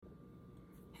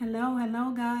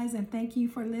Hello, guys, and thank you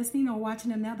for listening or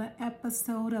watching another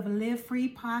episode of Live Free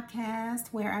Podcast,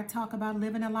 where I talk about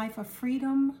living a life of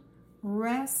freedom,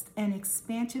 rest, and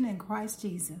expansion in Christ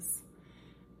Jesus.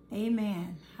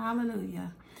 Amen.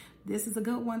 Hallelujah. This is a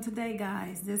good one today,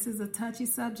 guys. This is a touchy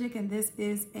subject, and this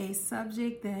is a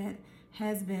subject that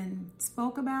has been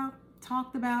spoke about,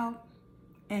 talked about,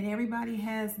 and everybody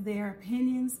has their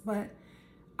opinions, but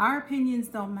our opinions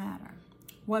don't matter.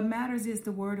 What matters is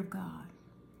the Word of God.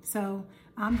 So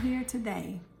I'm here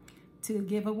today to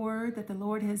give a word that the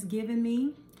Lord has given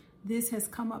me. This has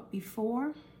come up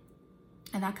before,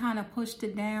 and I kind of pushed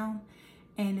it down,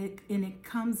 and it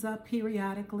comes up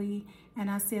periodically. And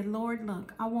I said, Lord,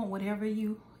 look, I want whatever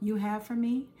you have for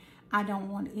me. I don't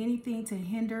want anything to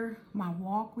hinder my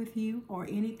walk with you or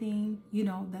anything,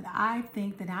 that I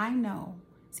think that I know.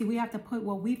 See, we have to put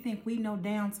what we think we know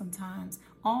down sometimes,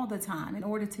 all the time, in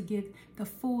order to get the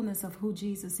fullness of who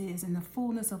Jesus is and the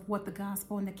fullness of what the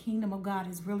gospel and the kingdom of God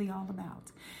is really all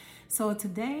about. So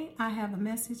today I have a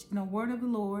message and a word of the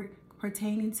Lord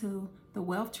pertaining to the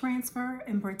wealth transfer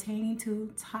and pertaining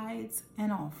to tithes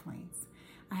and offerings.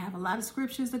 I have a lot of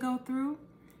scriptures to go through.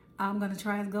 I'm going to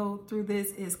try to go through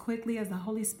this as quickly as the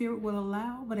Holy Spirit will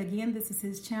allow. But again, this is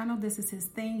his channel. This is his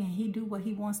thing, and he do what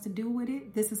he wants to do with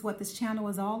it. This is what this channel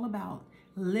is all about.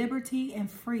 Liberty and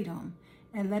freedom,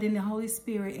 and letting the Holy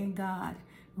Spirit and God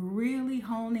really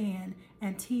hone in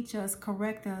and teach us,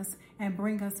 correct us, and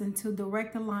bring us into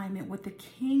direct alignment with the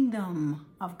kingdom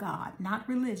of God, not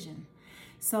religion.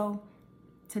 So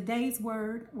today's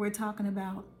word, we're talking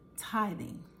about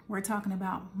tithing. We're talking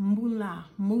about mullah,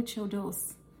 mucho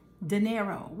dos,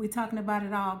 dinero. We're talking about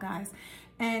it all, guys.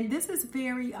 And this is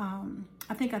very,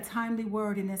 I think, a timely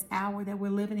word in this hour that we're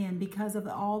living in because of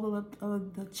all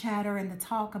of the chatter and the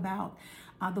talk about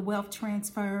the wealth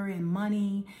transfer and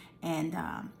money. And,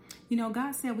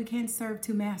 God said we can't serve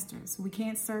two masters. We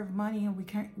can't serve money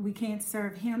and we can't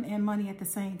serve him and money at the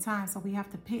same time. So we have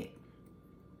to pick.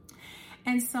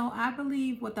 And so I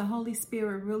believe what the Holy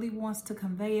Spirit really wants to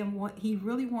convey and what he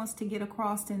really wants to get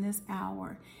across in this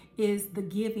hour is the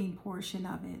giving portion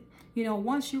of it.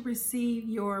 Once you receive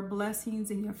your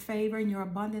blessings and your favor and your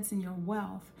abundance and your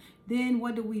wealth, then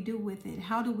what do we do with it?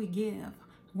 How do we give?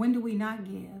 When do we not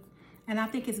give? And I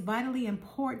think it's vitally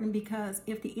important because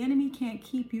if the enemy can't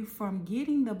keep you from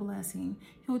getting the blessing,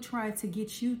 he'll try to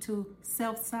get you to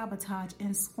self-sabotage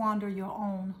and squander your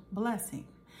own blessing.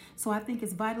 So I think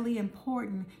it's vitally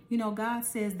important. God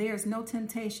says there's no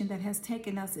temptation that has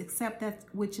taken us except that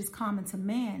which is common to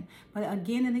man. But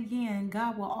again and again,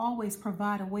 God will always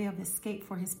provide a way of escape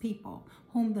for his people.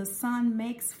 Whom the Son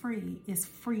makes free is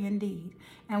free indeed.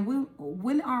 And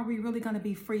when are we really going to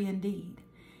be free indeed?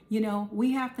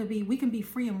 We can be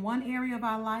free in one area of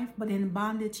our life, but in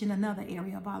bondage in another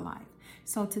area of our life.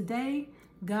 So today,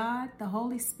 God, the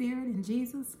Holy Spirit, and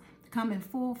Jesus come in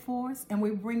full force, and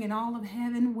we're bringing all of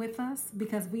heaven with us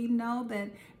because we know that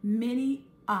many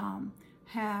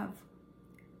have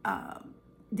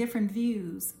different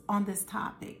views on this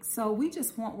topic. So we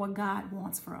just want what God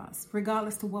wants for us,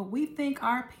 regardless to what we think.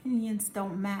 Our opinions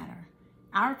don't matter.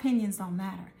 Our opinions don't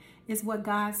matter. It's what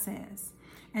God says.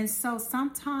 And so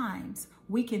sometimes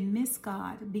we can miss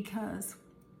God because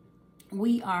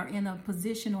we are in a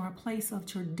position or a place of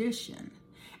tradition.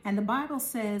 And the Bible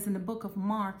says in the book of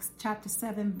Mark, chapter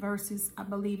 7, verses, I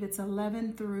believe it's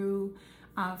 11 through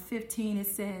 15, it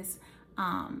says,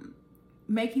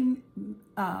 making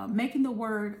the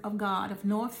word of God of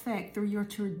no effect through your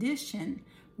tradition,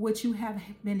 which you have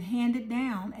been handed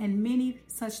down, and many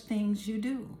such things you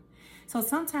do. So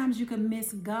sometimes you can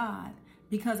miss God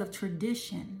because of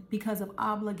tradition, because of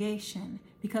obligation,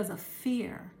 because of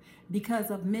fear, because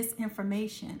of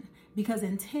misinformation, because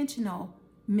intentional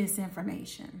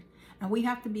misinformation. And we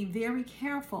have to be very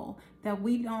careful that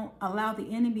we don't allow the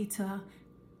enemy to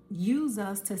use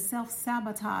us to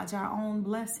self-sabotage our own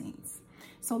blessings.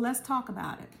 So let's talk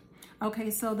about it.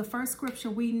 Okay, so the first scripture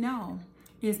we know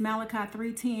is Malachi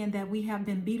 3:10 that we have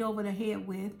been beat over the head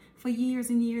with for years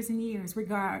and years and years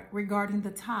regarding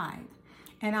the tithe.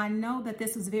 And I know that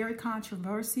this is very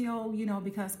controversial,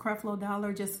 because Creflo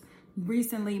Dollar just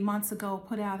recently, months ago,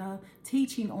 put out a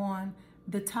teaching on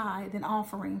the tithe and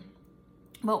offering.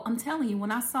 Well, I'm telling you, when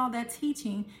I saw that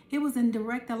teaching, it was in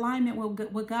direct alignment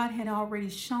with what God had already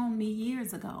shown me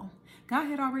years ago. God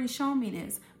had already shown me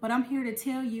this, but I'm here to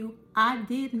tell you, I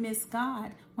did miss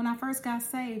God when I first got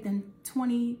saved in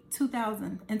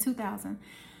 2000.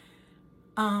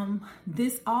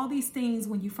 All these things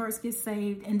when you first get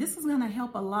saved, and this is going to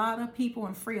help a lot of people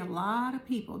and free a lot of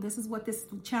people. This is what this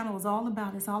channel is all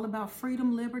about. It's all about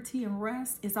freedom, liberty, and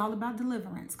rest. It's all about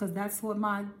deliverance, because that's what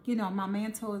my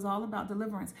mantle is all about,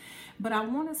 deliverance. But I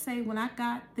want to say, when I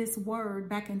got this word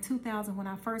back in 2000, when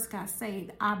I first got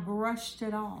saved, I brushed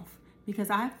it off because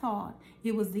I thought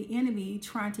it was the enemy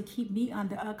trying to keep me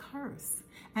under a curse.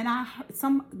 And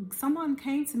someone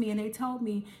came to me and they told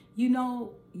me,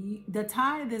 the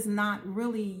tithe is not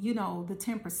really, the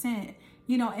 10%,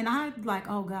 and I like,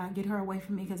 oh God, get her away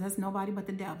from me, because that's nobody but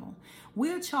the devil.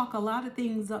 We'll chalk a lot of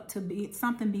things up to be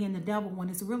something being the devil when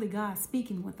it's really God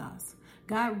speaking with us.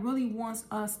 God really wants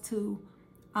us to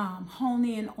hone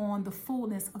in on the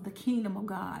fullness of the kingdom of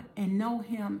God and know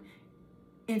him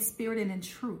in spirit and in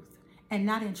truth, and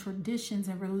not in traditions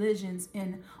and religions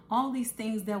and all these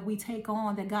things that we take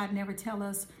on that God never tell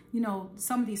us.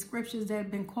 Some of these scriptures that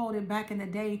have been quoted back in the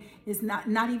day is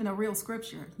not even a real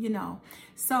scripture,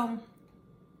 So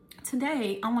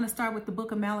today I want to start with the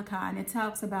book of Malachi, and it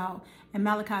talks about in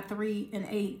Malachi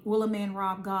 3:8, will a man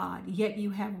rob God? Yet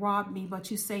you have robbed me, but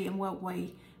you say, in what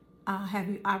way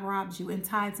I robbed you? In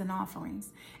tithes and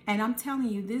offerings. And I'm telling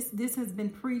you, this has been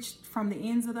preached from the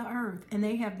ends of the earth, and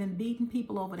they have been beating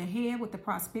people over the head with the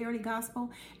prosperity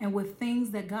gospel and with things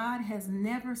that God has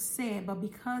never said, but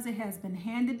because it has been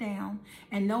handed down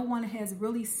and no one has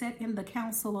really sat in the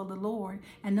counsel of the Lord,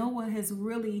 and no one has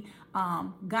really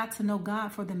got to know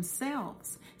God for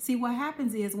themselves. See, what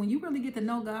happens is when you really get to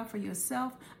know God for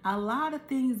yourself, a lot of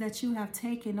things that you have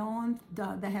taken on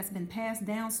that has been passed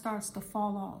down starts to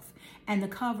fall off, and the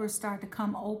covers start to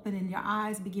come open and your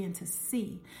eyes begin to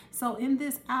see. So in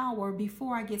this hour,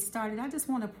 before I get started, I just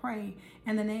want to pray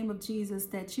in the name of Jesus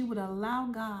that you would allow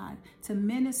God to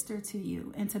minister to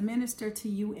you, and to minister to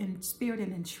you in spirit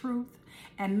and in truth,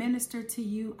 and minister to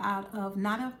you out of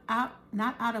not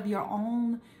out of your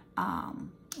own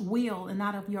will and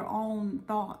out of your own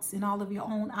thoughts and all of your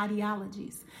own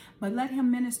ideologies, but let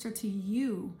him minister to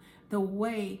you the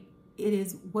way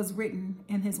was written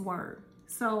in his word.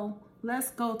 So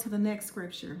let's go to the next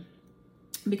scripture,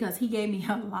 because he gave me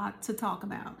a lot to talk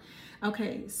about.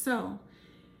 Okay, so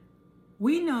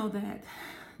we know that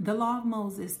the law of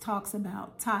Moses talks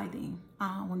about tithing.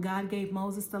 When God gave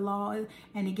Moses the law,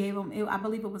 and he gave him, I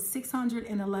believe it was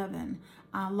 611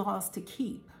 laws to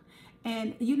keep.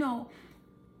 And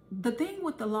the thing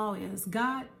with the law is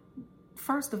God,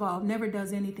 first of all, never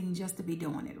does anything just to be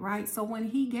doing it, right? So when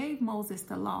he gave Moses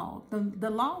the law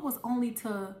was only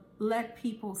to let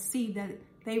people see that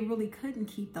they really couldn't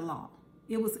keep the law.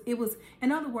 It was,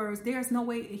 in other words, there's no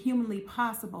way humanly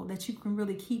possible that you can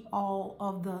really keep all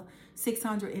of the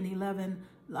 611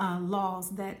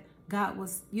 laws that God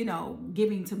was,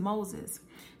 giving to Moses.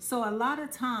 So a lot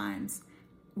of times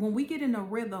when we get in a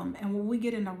rhythm and when we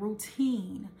get in a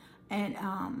routine, and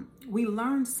we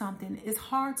learn something, it's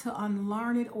hard to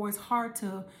unlearn it, or it's hard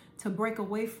to break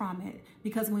away from it.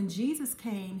 Because when Jesus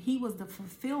came, he was the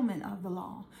fulfillment of the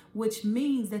law, which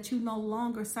means that you no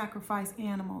longer sacrifice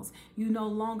animals. You no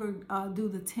longer do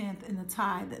the 10th and the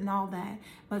tithe and all that.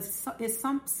 But it's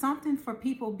something for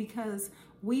people, because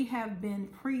we have been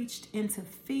preached into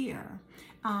fear.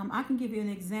 I can give you an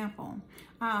example.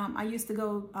 I used to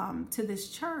go to this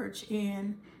church,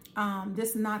 and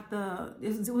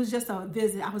it was just a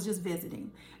visit. I was just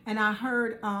visiting, and I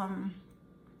heard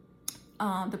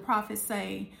the prophet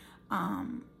say,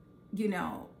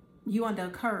 you under a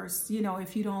curse,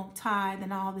 if you don't tithe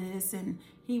and all this. And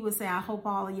he would say, I hope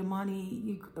all of your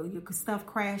money, your stuff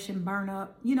crash and burn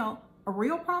up, a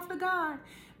real prophet of God.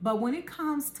 But when it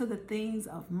comes to the things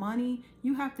of money,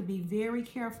 you have to be very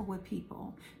careful with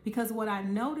people, because what I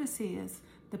notice is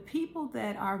the people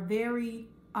that are very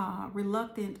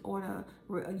reluctant or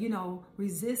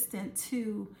resistant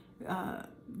to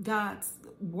God's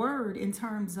word in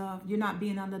terms of you're not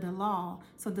being under the law,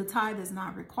 so the tithe is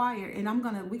not required. And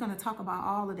we're gonna talk about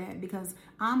all of that, because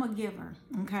I'm a giver.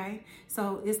 Okay,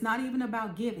 so it's not even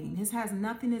about giving. This has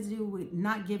nothing to do with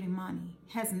not giving money.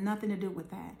 It has nothing to do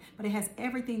with that, but it has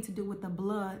everything to do with the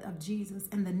blood of Jesus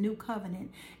and the new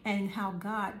covenant, and how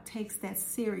God takes that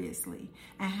seriously,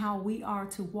 and how we are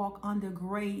to walk under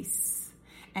grace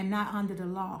and not under the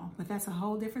law. But that's a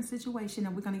whole different situation,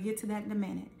 and we're going to get to that in a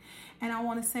minute. And I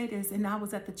want to say this, and I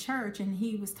was at the church, and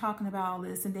he was talking about all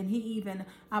this, and then he even,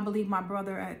 I believe my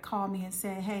brother had called me and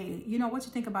said, hey, what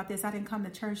you think about this? I didn't come to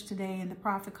church today, and the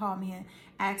prophet called me and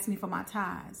asked me for my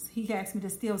tithes. He asked me to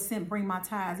still bring my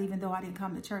tithes, even though I didn't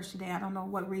come to church today. I don't know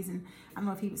what reason. I don't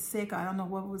know if he was sick. I don't know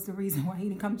what was the reason why he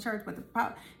didn't come to church,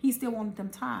 but he still wanted them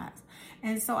tithes.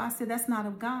 And so I said, that's not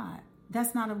of God.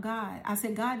 That's not of God. I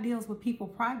said, God deals with people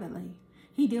privately.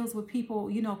 He deals with people,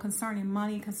 concerning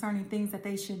money, concerning things that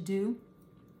they should do.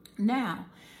 Now,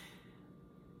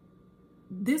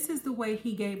 this is the way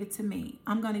he gave it to me.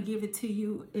 I'm going to give it to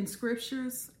you in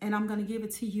scriptures, and I'm going to give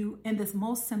it to you in this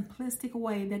most simplistic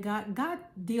way that God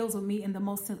deals with me in the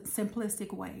most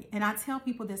simplistic way. And I tell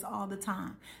people this all the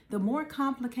time. The more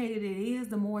complicated it is,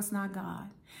 the more it's not God.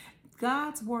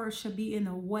 God's word should be in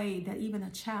a way that even a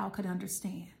child could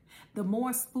understand. The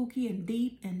more spooky and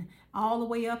deep and all the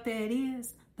way up there it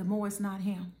is, the more it's not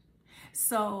him.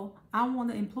 So I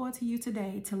want to implore to you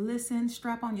today to listen,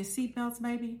 strap on your seatbelts,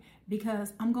 baby,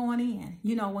 because I'm going in.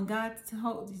 When God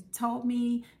told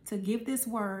me to give this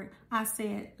word, I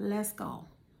said, let's go,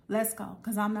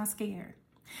 because I'm not scared.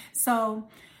 So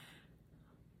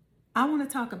I want to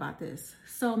talk about this.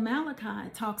 So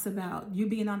Malachi talks about you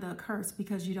being under a curse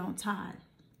because you don't tithe.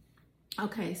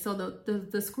 Okay, so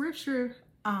the scripture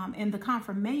and the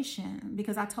confirmation,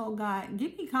 because I told God,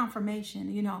 give me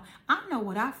confirmation. I know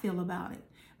what I feel about it,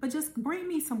 but just bring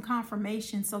me some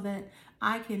confirmation so that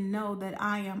I can know that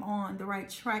I am on the right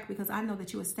track, because I know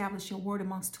that you establish your word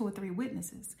amongst 2 or 3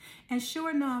 witnesses. And sure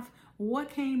enough,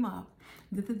 what came up?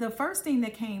 The first thing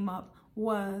that came up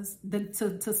was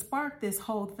to spark this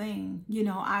whole thing.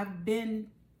 I've been,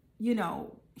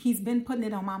 he's been putting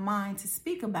it on my mind to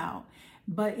speak about.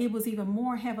 But it was even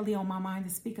more heavily on my mind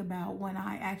to speak about when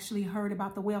I actually heard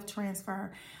about the wealth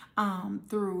transfer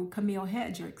through Camille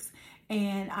Hedrick.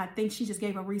 And I think she just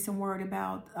gave a recent word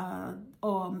about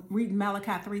reading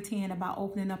Malachi 3:10 about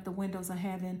opening up the windows of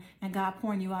heaven and God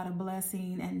pouring you out a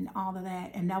blessing and all of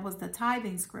that. And that was the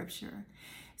tithing scripture.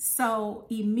 So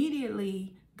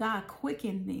immediately God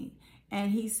quickened me.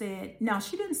 And he said, now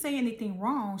she didn't say anything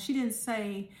wrong. She didn't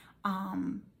say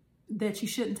that you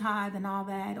shouldn't tithe and all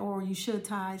that, or you should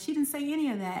tithe. She didn't say any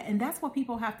of that. And that's what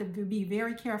people have to be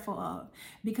very careful of,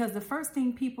 because the first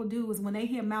thing people do is when they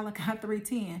hear Malachi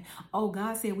 3:10, oh,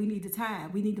 God said we need to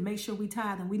tithe. We need to make sure we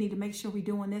tithe, and we need to make sure we're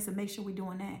doing this and make sure we're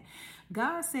doing that.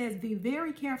 God says be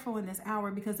very careful in this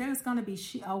hour, because there's going to be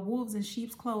wolves in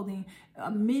sheep's clothing.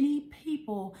 Many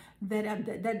people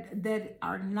that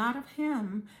are not of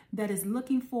him, that is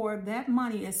looking for that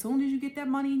money. As soon as you get that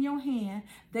money in your hand,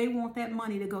 they want that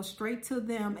money to go straight to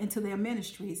them into their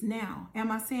ministries. Now,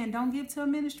 am I saying don't give to a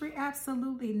ministry?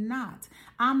 Absolutely not.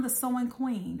 I'm the sowing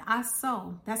queen. I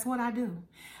sow. That's what I do.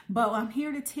 But I'm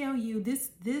here to tell you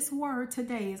this word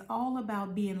today is all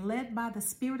about being led by the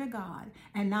Spirit of God,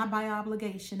 and not by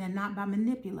obligation and not by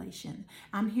manipulation.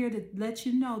 I'm here to let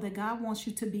you know that God wants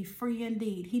you to be free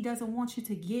indeed. He doesn't want you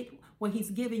to get what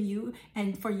he's giving you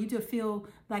and for you to feel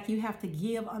like you have to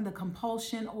give under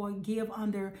compulsion or give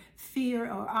under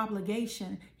fear or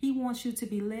obligation. He wants you to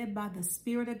be led by the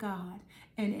Spirit of God,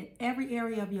 and in every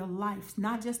area of your life,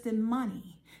 not just in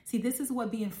money. See, this is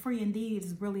what being free indeed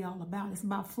is really all about. It's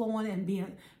about flowing and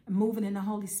moving in the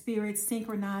Holy Spirit,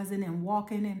 synchronizing and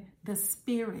walking in the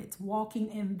Spirit,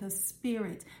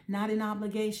 not in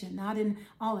obligation, not in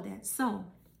all of that. So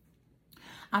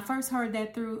I first heard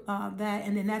that through that,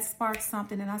 and then that sparked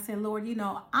something. And I said, Lord,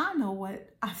 I know what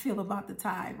I feel about the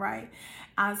tithe, right?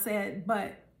 I said,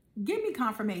 but give me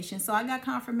confirmation. So I got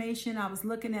confirmation. I was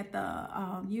looking at the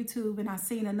YouTube, and I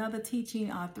seen another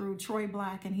teaching through Hedrick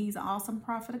Black, and he's an awesome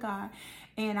prophet of God.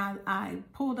 And I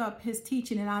pulled up his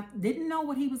teaching, and I didn't know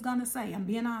what he was going to say. I'm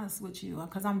being honest with you,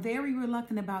 because I'm very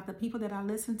reluctant about the people that I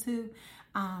listen to.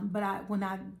 But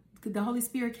the Holy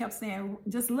Spirit kept saying,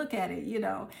 just look at it,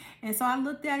 And so I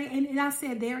looked at it, and I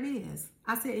said, there it is.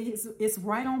 I said, it's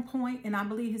right on point. And I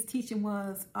believe his teaching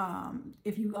was,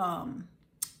 if you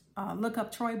look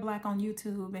up Hedrick Black on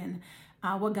YouTube, and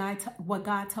what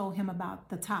God told him about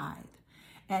the tithe.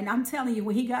 And I'm telling you,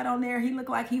 when he got on there, he looked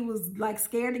like he was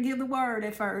scared to give the word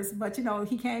at first. But,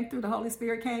 he came through. The Holy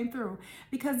Spirit came through.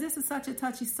 Because this is such a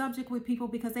touchy subject with people,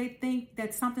 because they think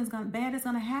that something bad is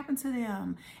going to happen to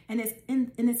them. And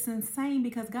it's insane,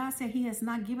 because God said he has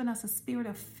not given us a spirit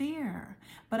of fear,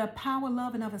 but a power,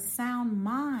 love, and of a sound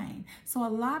mind. So a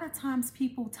lot of times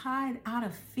people tithe out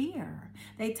of fear.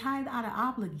 They tithe out of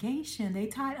obligation.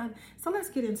 So let's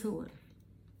get into it.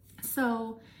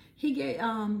 So he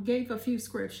gave a few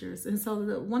scriptures. And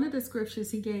so one of the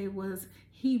scriptures he gave was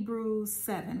Hebrews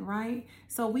 7, right?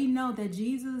 So we know that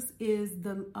Jesus is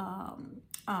the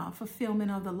fulfillment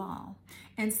of the law.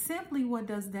 And simply, what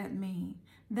does that mean?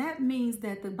 That means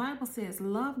that the Bible says,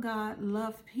 love God,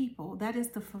 love people. That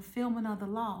is the fulfillment of the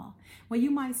law. Well, you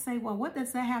might say, well, what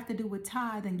does that have to do with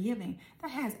tithe and giving?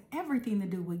 That has everything to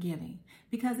do with giving.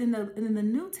 Because in the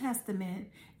New Testament,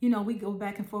 we go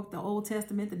back and forth, the Old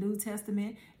Testament, the New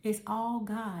Testament, it's all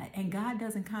God. And God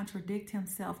doesn't contradict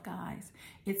himself, guys.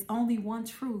 It's only one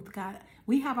truth, God.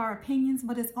 We have our opinions,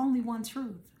 but it's only one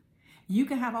truth. You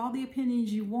can have all the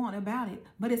opinions you want about it,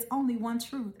 but it's only one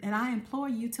truth. And I implore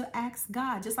you to ask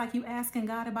God, just like you asking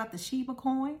God about the Sheba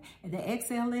coin and the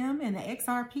XLM and the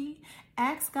XRP.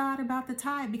 Ask God about the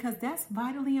tithe, because that's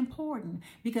vitally important,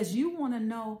 because you want to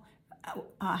know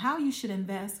how you should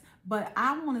invest. But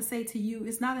I want to say to you,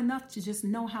 it's not enough to just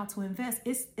know how to invest.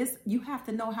 It's you have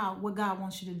to know what God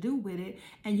wants you to do with it,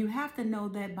 and you have to know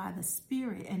that by the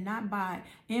Spirit and not by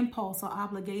impulse or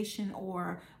obligation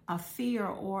or a fear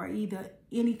or either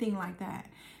anything like that.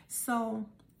 So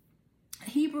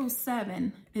Hebrews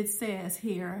 7, it says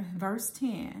here, verse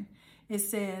 10, it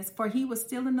says, for he was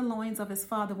still in the loins of his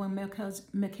father when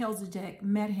Melchizedek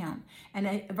met him.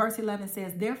 And verse 11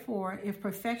 says, therefore, if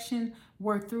perfection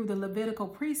were through the Levitical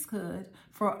priesthood,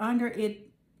 for under it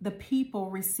the people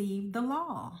received the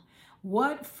law,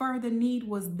 what further need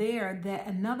was there that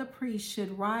another priest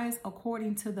should rise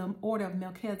according to the order of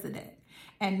Melchizedek,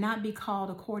 and not be called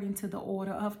according to the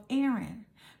order of Aaron?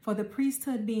 For the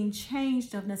priesthood being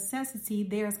changed of necessity,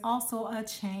 there's also a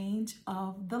change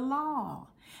of the law.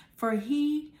 For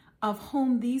he of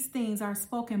whom these things are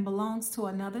spoken belongs to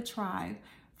another tribe,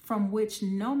 from which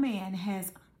no man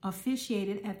has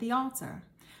officiated at the altar.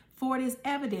 For it is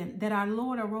evident that our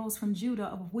Lord arose from Judah,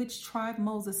 of which tribe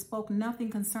Moses spoke nothing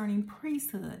concerning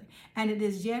priesthood. And it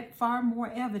is yet far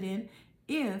more evident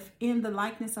if in the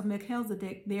likeness of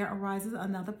Melchizedek there arises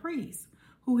another priest,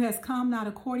 who has come not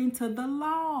according to the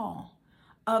law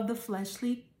of the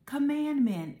fleshly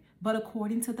commandment, but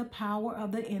according to the power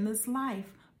of the endless life.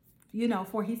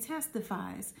 For he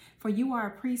testifies, for you are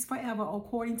a priest forever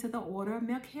according to the order of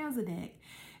Melchizedek.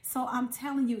 So I'm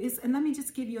telling you, and let me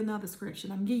just give you another scripture.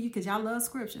 I'm giving you, because y'all love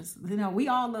scriptures. We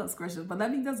all love scriptures, but let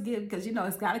me just give, because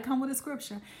it's got to come with a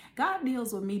scripture. God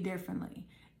deals with me differently.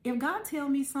 If God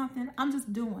tells me something, I'm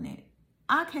just doing it.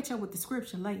 I'll catch up with the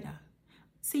scripture later.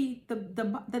 See,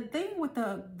 the thing with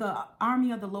the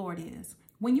army of the Lord is,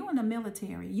 when you're in the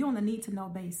military, you're on a need-to-know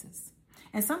basis.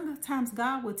 And sometimes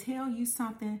God will tell you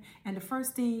something, and the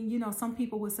first thing, some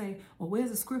people will say, well,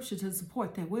 where's the scripture to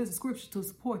support that? Where's the scripture to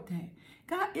support that?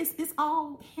 God, it's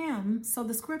all him, so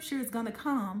the scripture is going to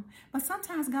come. But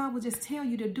sometimes God will just tell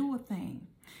you to do a thing.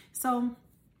 So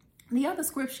the other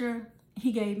scripture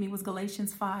he gave me was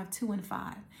Galatians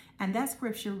 5:2-5. And that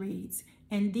scripture reads,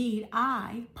 indeed,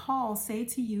 I, Paul, say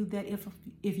to you that if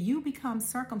you become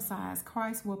circumcised,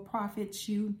 Christ will profit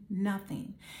you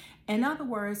nothing. In other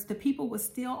words, the people were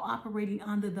still operating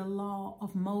under the law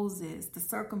of Moses, the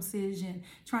circumcision,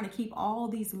 trying to keep all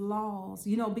these laws,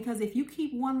 because if you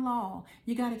keep one law,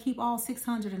 you got to keep all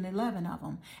 611 of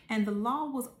them. And the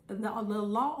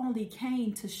law only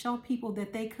came to show people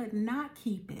that they could not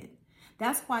keep it.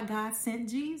 That's why God sent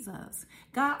Jesus.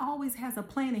 God always has a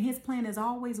plan, and his plan is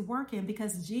always working,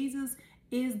 because Jesus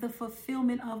is the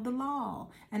fulfillment of the law.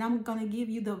 And I'm going to give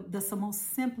you the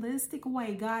most simplistic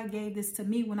way God gave this to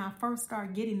me when I first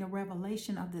started getting the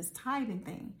revelation of this tithing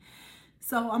thing.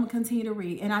 So I'm going to continue to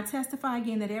read. And I testify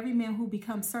again that every man who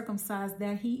becomes circumcised,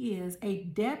 that he is a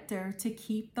debtor to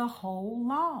keep the whole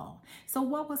law. So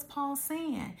what was Paul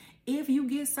saying? If you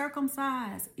get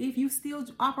circumcised, if you still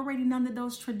operating under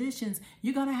those traditions,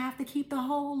 you're going to have to keep the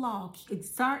whole law.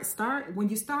 When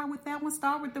you start with that one,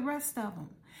 start with the rest of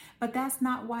them. But that's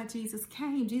not why Jesus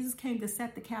came. Jesus came to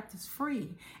set the captives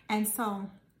free. And so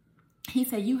he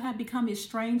said, you have become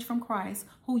estranged from Christ,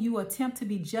 who you attempt to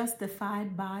be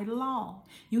justified by law.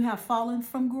 You have fallen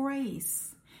from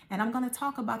grace. And I'm going to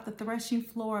talk about the threshing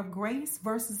floor of grace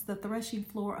versus the threshing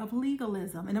floor of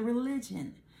legalism in a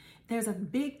religion. There's a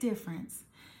big difference.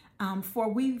 For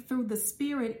we through the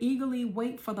Spirit eagerly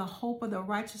wait for the hope of the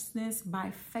righteousness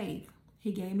by faith.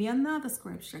 He gave me another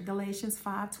scripture, Galatians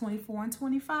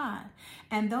 5:24-25.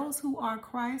 And those who are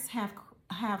Christ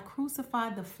have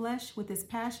crucified the flesh with its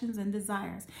passions and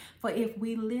desires. For if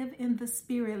we live in the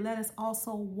Spirit, let us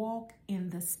also walk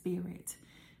in the Spirit.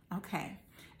 Okay.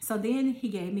 So then he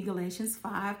gave me Galatians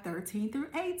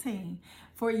 5:13-18.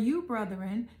 For you,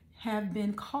 brethren, have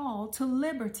been called to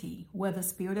liberty. Where the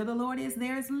Spirit of the Lord is,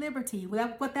 there is liberty.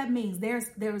 What that means,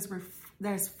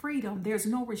 there's freedom. There's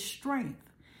no restraint.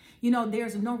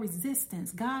 There's no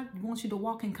resistance. God wants you to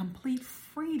walk in complete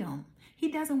freedom. He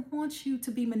doesn't want you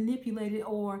to be manipulated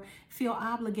or feel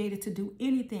obligated to do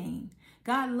anything.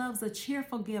 God loves a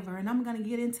cheerful giver, and I'm going to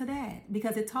get into that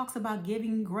because it talks about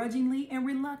giving grudgingly and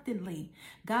reluctantly.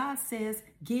 God says,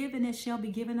 give and it shall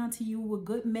be given unto you with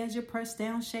good measure, pressed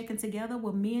down, shaken together,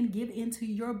 will men give into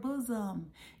your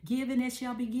bosom. Give and it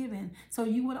shall be given. So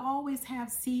you would always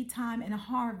have seed time and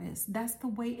harvest. That's the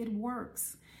way it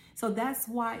works. So that's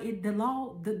why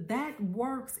that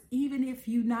works even if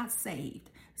you're not saved.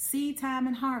 Seed time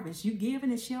and harvest. You give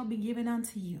and it shall be given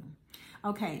unto you.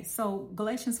 Okay, so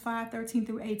Galatians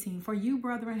 5:13-18. For you,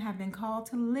 brethren, have been called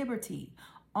to liberty.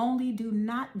 Only do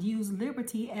not use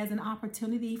liberty as an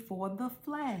opportunity for the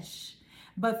flesh,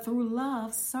 but through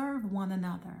love serve one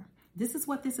another. This is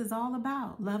what this is all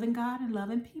about. Loving God and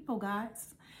loving people,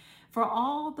 guys. For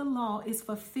all the law is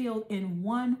fulfilled in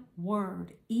one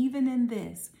word, even in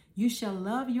this, you shall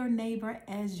love your neighbor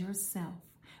as yourself.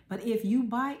 But if you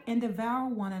bite and devour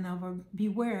one another,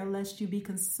 beware lest you be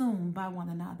consumed by one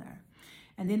another.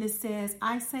 And then it says,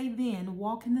 I say then,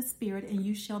 walk in the spirit, and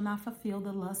you shall not fulfill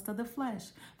the lust of the flesh.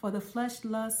 For the flesh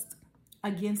lusts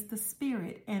against the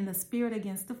spirit, and the spirit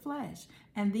against the flesh.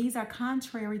 And these are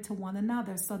contrary to one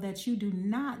another, so that you do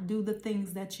not do the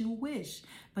things that you wish.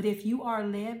 But if you are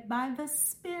led by the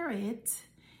Spirit,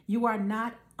 you are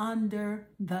not under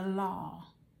the law.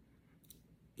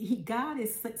 God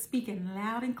is speaking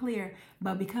loud and clear,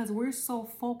 but because we're so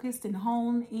focused and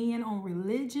honed in on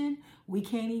religion, we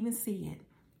can't even see it.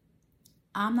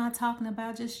 I'm not talking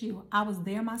about just you. I was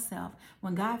there myself.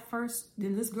 When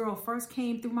this girl first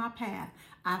came through my path,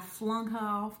 I flung her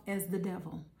off as the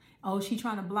devil. Oh, she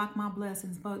trying to block my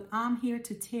blessings. But I'm here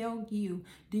to tell you,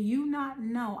 do you not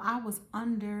know I was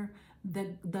under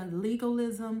the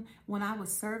legalism when I was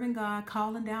serving God,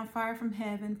 calling down fire from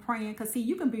heaven, praying? Because see,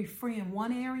 you can be free in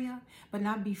one area, but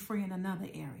not be free in another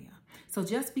area. So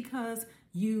just because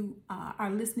you are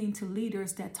listening to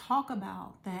leaders that talk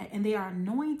about that and they are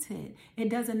anointed, it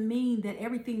doesn't mean that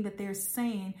everything that they're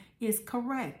saying is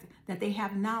correct, that they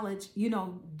have knowledge,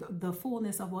 the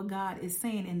fullness of what God is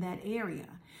saying in that area.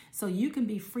 So you can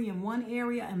be free in one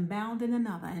area and bound in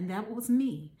another. And that was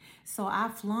me. So I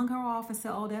flung her off and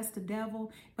said, oh, that's the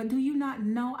devil. But do you not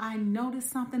know, I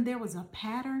noticed something. There was a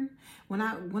pattern when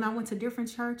I went to different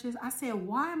churches. I said,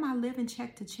 why am I living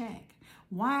check to check?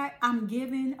 Why I'm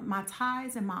giving my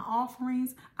tithes and my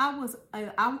offerings?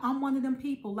 I'm one of them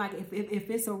people. Like if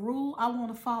it's a rule, I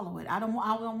want to follow it. I don't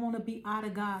want to be out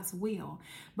of God's will.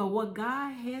 But what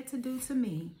God had to do to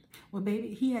me, well,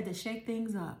 baby, He had to shake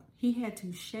things up. He had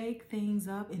to shake things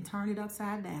up and turn it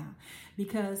upside down,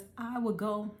 because I would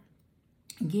go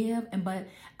give and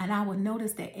I would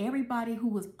notice that everybody who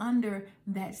was under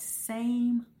that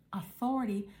same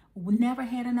authority never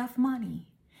had enough money.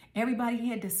 Everybody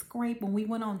had to scrape when we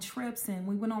went on trips and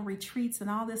we went on retreats and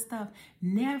all this stuff.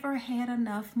 Never had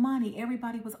enough money.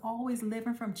 Everybody was always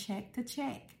living from check to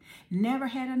check. Never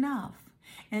had enough.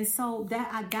 And so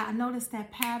I noticed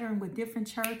that pattern with different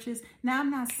churches. Now, I'm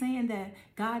not saying that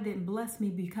God didn't bless me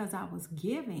because I was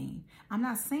giving. I'm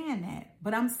not saying that.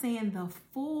 But I'm saying the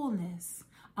fullness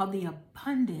of the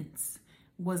abundance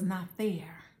was not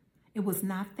there. It was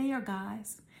not there,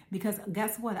 guys. Because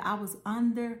guess what? I was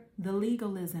under the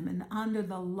legalism and under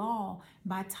the law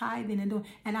by tithing and doing.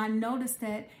 And I noticed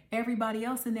that everybody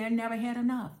else in there never had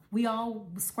enough. We all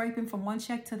was scraping from one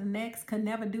check to the next, could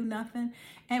never do nothing.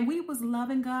 And we was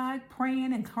loving God,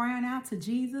 praying and crying out to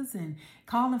Jesus and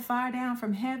calling fire down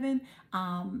from heaven.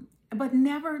 But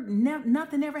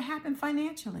nothing ever happened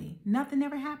financially. Nothing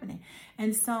ever happening.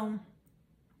 And so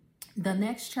the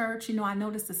next church, I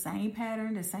noticed the same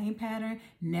pattern,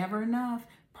 never enough.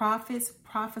 Prophets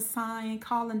prophesying,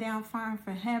 calling down fire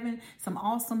from heaven. Some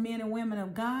awesome men and women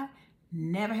of God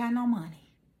never had no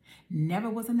money. Never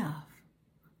was enough.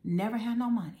 Never had no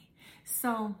money.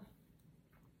 So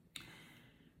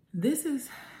this is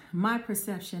my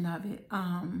perception of it.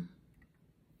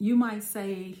 You might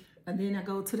say, and then I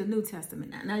go to the New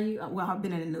Testament. Now I've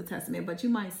been in the New Testament, but you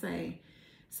might say,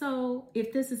 so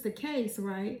if this is the case,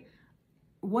 right,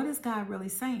 what is God really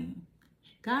saying?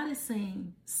 God is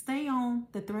saying, stay on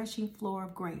the threshing floor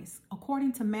of grace.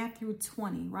 According to Matthew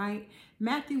 20, right?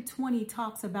 Matthew 20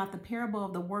 talks about the parable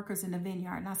of the workers in the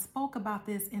vineyard. And I spoke about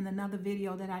this in another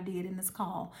video that I did in this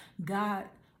call. God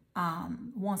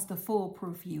wants to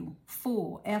foolproof you,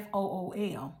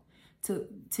 F-O-O-L,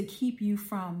 to keep you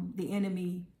from the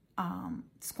enemy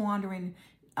squandering,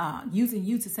 using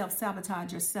you to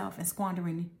self-sabotage yourself and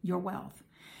squandering your wealth.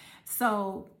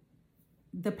 So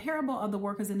the parable of the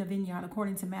workers in the vineyard,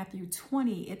 according to Matthew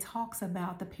 20, it talks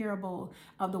about the parable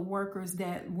of the workers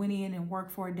that went in and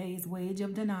worked for a day's wage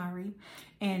of denarii.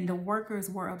 And the workers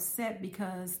were upset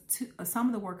because some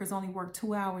of the workers only worked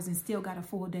 2 hours and still got a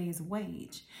full day's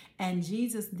wage. And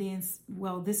Jesus then,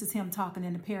 this is him talking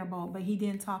in the parable, but he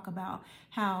didn't talk about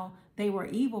how they were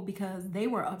evil because they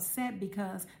were upset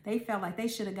because they felt like they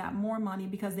should have got more money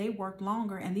because they worked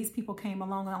longer. And these people came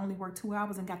along and only worked 2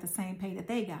 hours and got the same pay that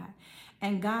they got.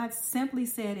 And God simply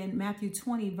said in Matthew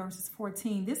 20, verses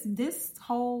 14, this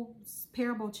whole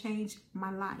parable changed my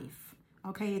life.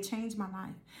 Okay, it changed my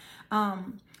life.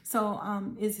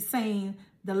 It's saying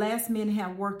the last men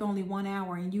have worked only 1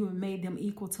 hour and you have made them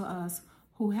equal to us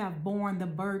who have borne the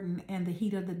burden and the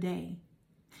heat of the day.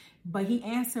 But he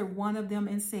answered one of them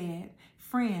and said,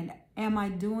 Friend, am I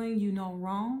doing you no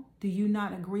wrong? Do you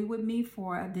not agree with me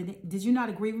did you not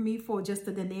agree with me for just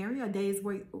a denarius, a day's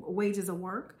wages of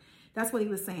work? That's what he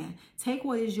was saying. Take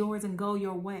what is yours and go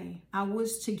your way. I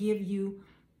wish to give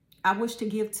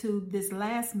to this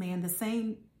last man the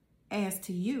same as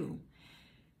to you.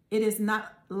 It is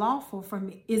not lawful for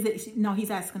me. He's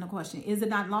asking a question. Is it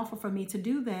not lawful for me to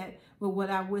do that with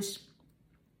what I wish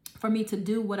for me to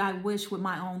do what I wish with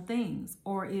my own things?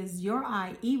 Or is your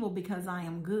eye evil because I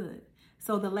am good?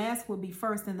 So the last will be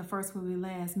first and the first will be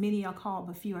last. Many are called,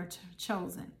 but few are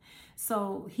chosen.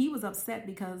 So he was upset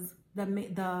because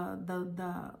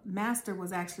the master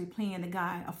was actually paying the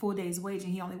guy a full day's wage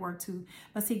and he only worked 2.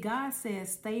 But see, God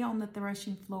says, stay on the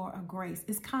threshing floor of grace.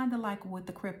 It's kind of like with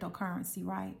the cryptocurrency,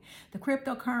 right? The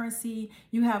cryptocurrency,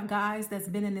 you have guys that's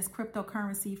been in this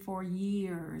cryptocurrency for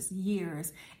years.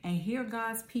 And here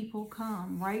God's people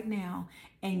come right now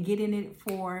and get in it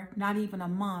for not even a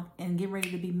month and get ready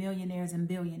to be millionaires and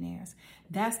billionaires.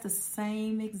 That's the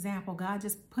same example. God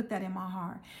just put that in my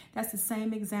heart. That's the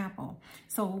same example.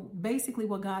 So basically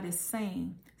what God is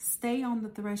saying, stay on the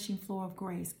threshing floor of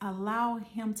grace. Allow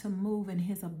him to move in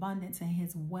his abundance and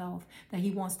his wealth that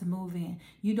he wants to move in.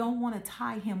 You don't want to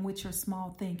tie him with your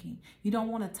small thinking. You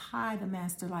don't want to tie the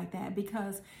master like that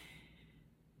because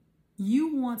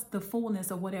you want the fullness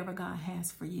of whatever God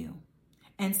has for you.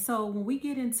 And so when we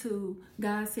get into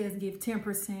God says give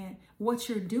 10%, what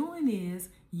you're doing is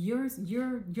you're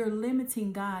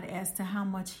limiting God as to how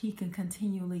much he can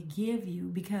continually give you,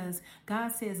 because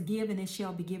God says give and it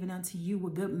shall be given unto you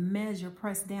with good measure,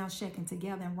 pressed down, shaken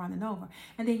together and running over.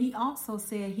 And then he also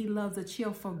said he loves a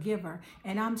cheerful giver.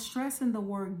 And I'm stressing the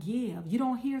word give. You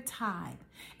don't hear tithe.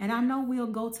 And I know we'll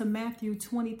go to Matthew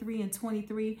 23 and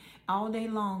 23 all day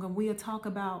long, and we'll talk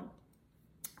about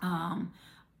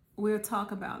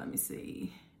let me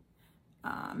see,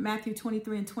 Matthew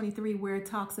 23 and 23, where it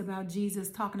talks about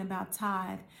Jesus talking about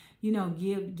tithe,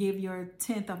 give your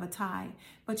 10th of a tithe.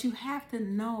 But you have to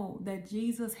know that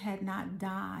Jesus had not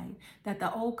died, that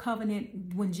the old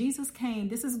covenant, when Jesus came,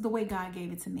 this is the way God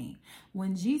gave it to me.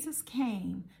 When Jesus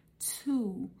came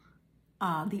to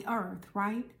the earth,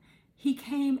 right? He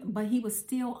came, but he was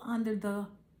still under the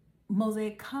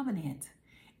Mosaic covenant.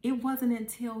 It wasn't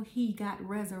until he got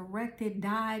resurrected,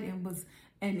 died,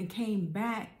 and came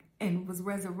back and was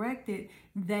resurrected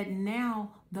that now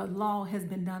the law has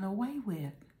been done away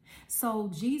with.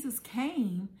 So Jesus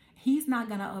came. He's not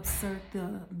going to assert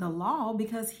the law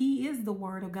because he is the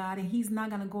word of God, and he's not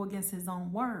going to go against his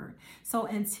own word. So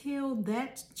until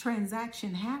that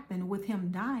transaction happened with him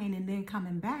dying and then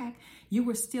coming back, he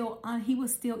was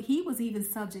even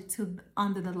subject to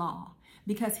under the law.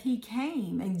 Because he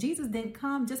came, and Jesus didn't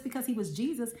come just because he was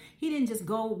Jesus. He didn't just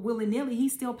go willy-nilly. He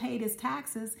still paid his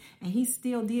taxes, and he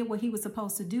still did what he was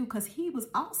supposed to do, because he was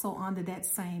also under that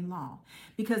same law.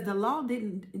 Because the law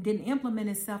didn't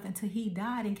implement itself until he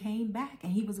died and came back,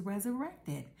 and he was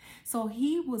resurrected. So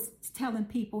he was telling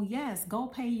people, yes, go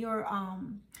pay your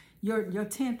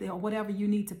 10th or whatever you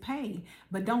need to pay,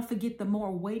 but don't forget the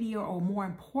more weightier or more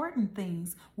important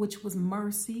things, which was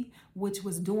mercy, which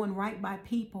was doing right by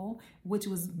people, which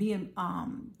was being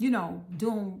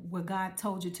doing what God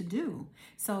told you to do.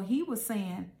 So he was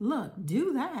saying, look,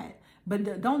 do that, but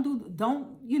do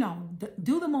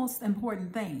the most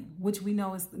important thing, which we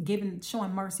know is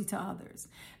showing mercy to others,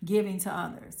 giving to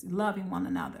others, loving one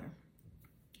another.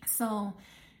 So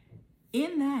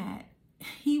in that,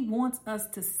 he wants us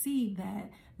to see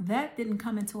that didn't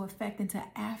come into effect until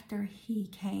after he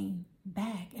came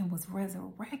back and was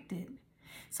resurrected.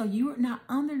 So you're not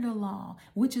under the law,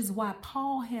 which is why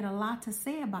Paul had a lot to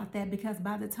say about that, because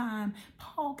by the time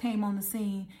Paul came on the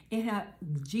scene,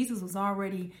 Jesus was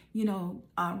already,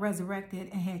 resurrected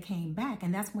and had came back.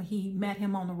 And that's when he met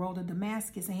him on the road to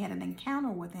Damascus and had an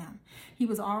encounter with him. He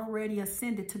was already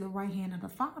ascended to the right hand of the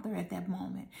Father at that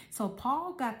moment. So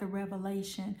Paul got the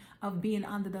revelation of being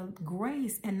under the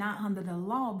grace and not under the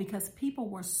law, because people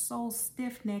were so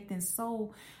stiff-necked and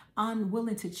so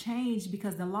unwilling to change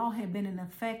because the law had been in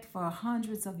effect for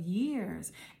hundreds of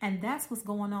years. And that's what's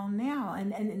going on now.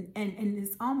 And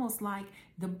it's almost like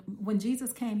when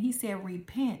Jesus came, he said,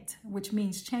 repent, which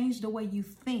means change the way you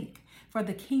think, for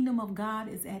the kingdom of God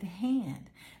is at hand.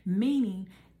 Meaning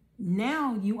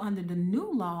now you under the new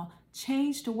law,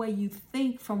 change the way you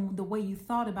think from the way you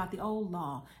thought about the old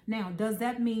law. Now, does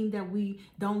that mean that we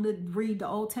don't read the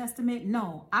Old Testament?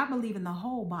 No, I believe in the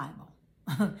whole Bible.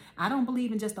 I don't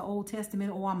believe in just the Old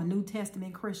Testament, or I'm a New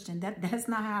Testament Christian. That's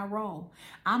not how I roll.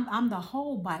 I'm the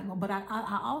whole Bible, but I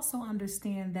also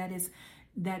understand that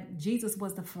that Jesus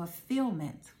was the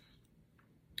fulfillment.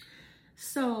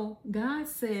 So God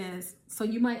says, so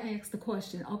you might ask the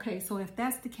question, okay, so if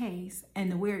that's the case,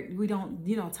 and we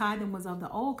don't, tithing was of the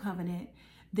old covenant,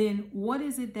 then what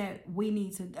is it that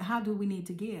how do we need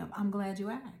to give? I'm glad you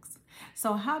asked.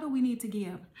 So how do we need to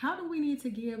give? How do we need to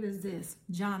give is this,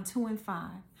 John 2:5.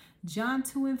 John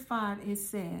 2:5, it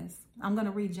says, I'm going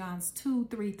to read John's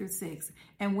 2:3-6.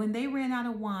 And when they ran out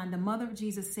of wine, the mother of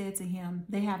Jesus said to him,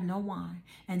 they have no wine.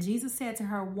 And Jesus said to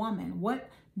her, woman, what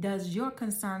does your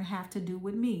concern have to do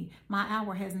with me? My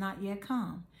hour has not yet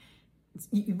come.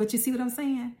 But you see what I'm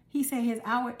saying? He said his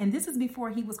hour, and this is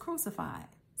before he was crucified.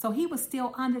 So he was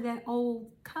still under that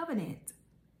old covenant.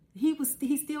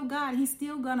 He's still God. He's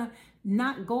still gonna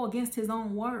not go against his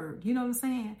own word. You know what I'm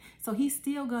saying? So he's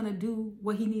still gonna do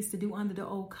what he needs to do under the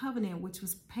old covenant, which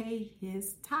was pay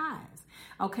his tithes.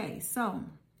 Okay, so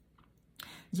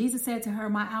Jesus said to her,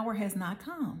 my hour has not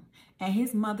come. And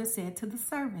his mother said to the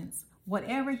servants,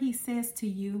 whatever he says to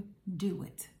you, do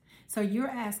it. So you're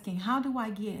asking, how do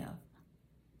I give?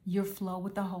 You flow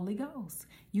with the Holy Ghost.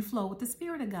 You flow with the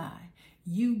Spirit of God.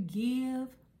 You give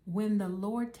when the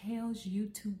Lord tells you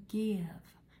to give.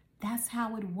 That's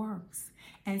how it works.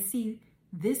 And see,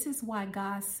 this is why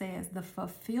God says the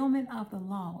fulfillment of the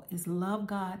law is love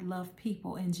God, love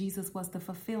people, and Jesus was the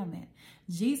fulfillment.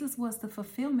 Jesus was the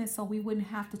fulfillment, so we wouldn't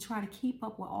have to try to keep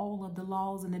up with all of the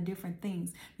laws and the different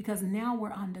things, because now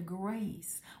we're under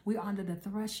grace. We're under the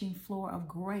threshing floor of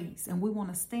grace, and we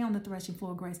want to stay on the threshing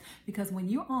floor of grace, because when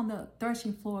you're on the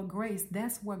threshing floor of grace,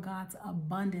 that's where God's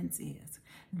abundance is.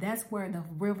 That's where the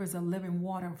rivers of living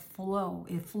water flow.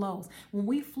 It flows. When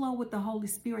we flow with the Holy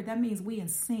Spirit, that means we in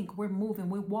sync. We're moving.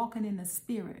 We're walking in the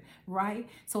Spirit, right?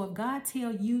 So if God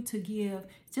tell you to give,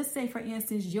 just say, for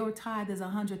instance, your tithe is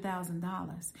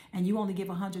 $100,000 and you only give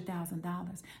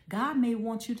 $100,000. God may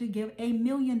want you to give $1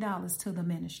 million to the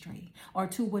ministry or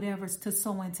to whatever's to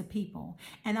sow into people.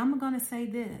 And I'm going to say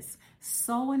this,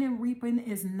 sowing and reaping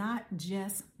is not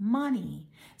just money.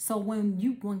 So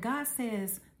when God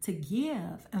says to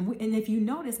give, and if you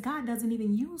notice, God doesn't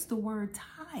even use the word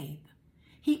tithe.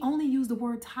 He only used the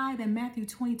word tithe in Matthew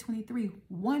 20:23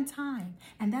 one time.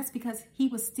 And that's because he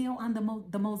was still under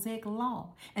the Mosaic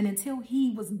law. And until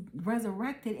he was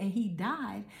resurrected and he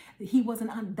died, he wasn't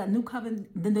on the new covenant.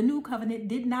 The new covenant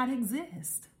did not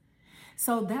exist.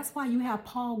 So that's why you have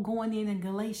Paul going in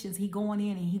Galatians. He going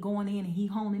in and he honing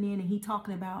in and he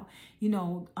talking about,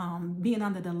 being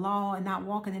under the law and not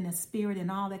walking in the Spirit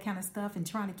and all that kind of stuff, and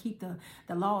trying to keep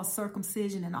the law of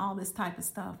circumcision and all this type of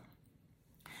stuff.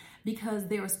 Because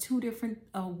there was two different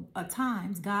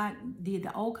times God did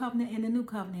the old covenant and the new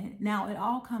covenant. Now it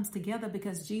all comes together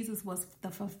because Jesus was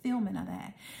the fulfillment of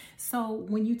that. So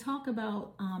when you talk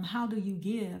about how do you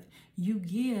give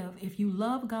if you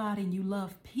love God and you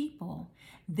love people,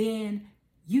 then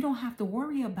you don't have to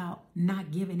worry about not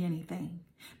giving anything.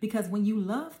 Because when you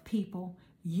love people,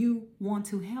 you want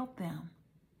to help them.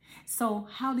 So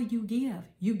how do you give?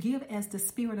 You give as the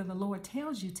Spirit of the Lord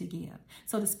tells you to give.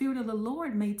 So the Spirit of the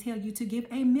Lord may tell you to give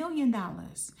 $1 million.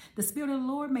 The Spirit of the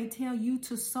Lord may tell you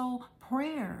to sow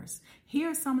prayers.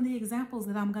 Here are some of the examples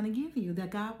that I'm going to give you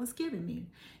that God was giving me.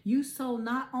 You sow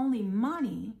not only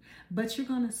money, but you're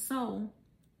going to sow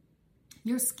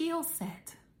your skill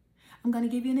set. I'm going to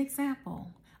give you an example.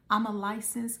 I'm a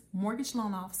licensed mortgage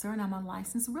loan officer and I'm a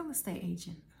licensed real estate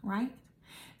agent, right?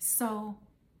 So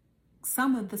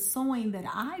some of the sowing that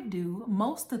I do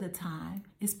most of the time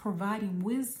is providing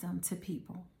wisdom to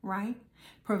people, right?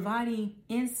 Providing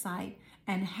insight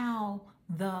and how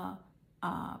the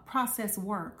process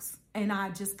works. And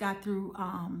I just got through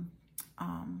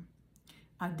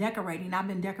decorating. I've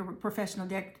been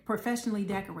professionally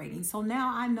decorating. So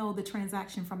now I know the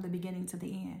transaction from the beginning to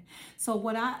the end. So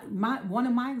one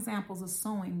of my examples of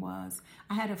sewing was,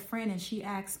 I had a friend and she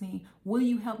asked me, will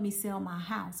you help me sell my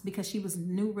house? Because she was a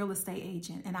new real estate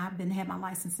agent and I've had my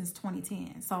license since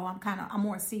 2010. So I'm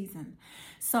more seasoned.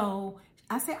 So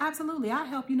I said, absolutely, I'll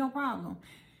help you, no problem.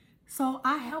 So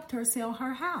I helped her sell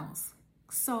her house.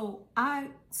 So I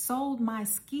sold my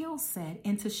skill set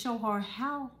and to show her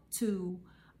how to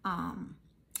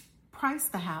price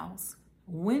the house,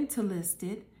 when to list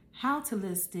it, how to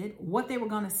list it, what they were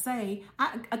going to say,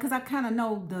 because I kind of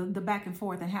know the back and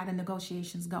forth and how the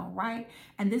negotiations go, right?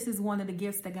 And this is one of the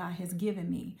gifts that God has given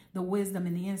me, the wisdom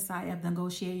and the insight of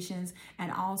negotiations,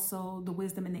 and also the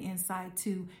wisdom and the insight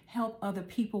to help other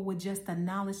people with just the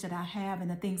knowledge that I have and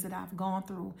the things that I've gone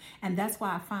through. And that's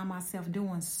why I find myself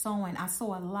doing sewing. I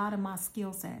sew a lot of my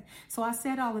skill set. So I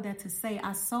said all of that to say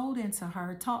I sold into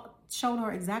her, showed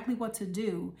her exactly what to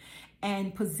do,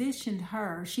 and positioned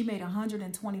her. She made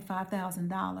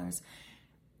 $125,000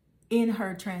 in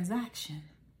her transaction.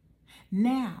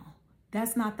 Now,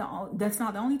 that's not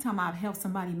the only time I've helped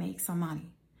somebody make some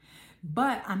money.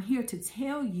 But I'm here to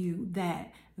tell you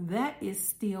that is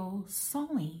still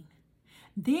sowing.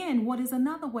 Then what is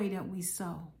another way that we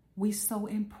sow? We sow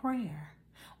in prayer.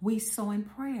 We sow in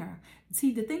prayer.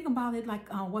 See, the thing about it, like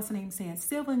what's the name said,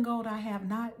 silver and gold I have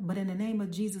not, but in the name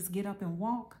of Jesus, get up and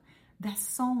walk. That's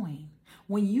sowing.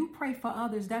 When you pray for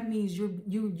others, that means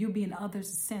you're being others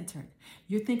centered.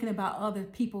 You're thinking about other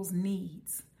people's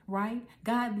needs, right?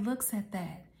 God looks at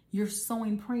that. You're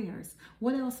sowing prayers.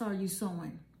 What else are you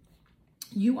sowing?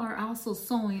 You are also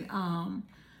sowing,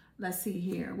 let's see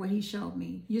here, what he showed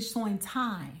me. You're sowing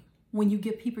time. When you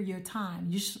give people your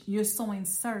time, you're sowing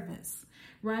service,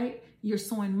 right? You're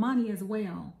sowing money as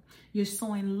well. You're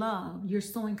sowing love. You're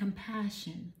sowing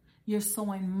compassion. You're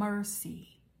sowing mercy.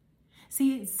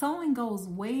 See, sowing goes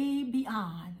way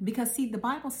beyond, because see, the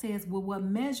Bible says, with what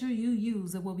measure you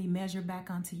use, it will be measured back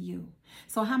unto you.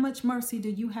 So how much mercy do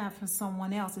you have for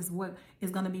someone else is what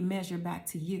is going to be measured back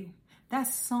to you.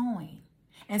 That's sowing.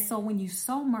 And so when you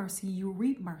sow mercy, you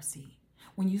reap mercy.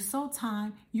 When you sow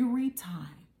time, you reap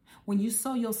time. When you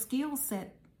sow your skill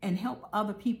set and help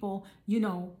other people,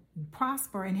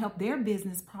 prosper and help their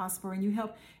business prosper, and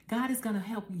God is going to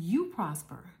help you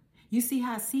prosper. You see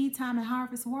how seed time and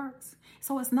harvest works?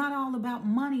 So it's not all about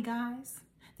money, guys.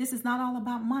 This is not all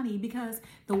about money, because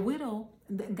the widow,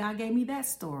 God gave me that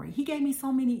story. He gave me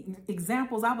so many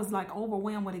examples. I was like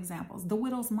overwhelmed with examples. The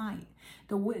widow's mite.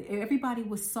 Everybody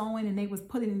was sowing and they was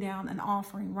putting down an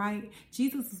offering, right?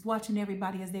 Jesus was watching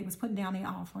everybody as they was putting down the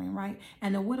offering, right?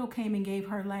 And the widow came and gave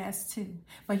her last too.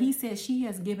 But he said she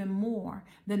has given more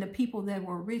than the people that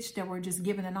were rich that were just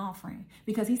giving an offering.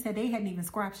 Because he said they hadn't even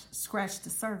scratched the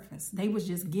surface. They was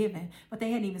just giving, but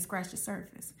they hadn't even scratched the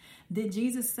surface. Did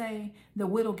Jesus say the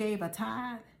widow gave a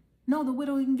tithe? No, the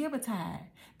widow didn't give a tithe.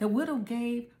 The widow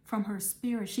gave from her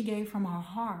spirit. She gave from her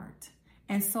heart.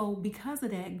 And so because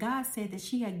of that, God said that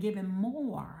she had given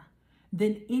more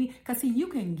than any. Because see, you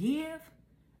can give,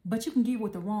 but you can give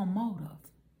with the wrong motive.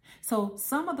 So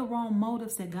some of the wrong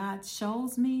motives that God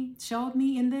showed me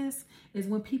in this is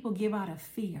when people give out of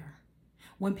fear,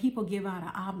 when people give out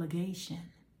of obligation.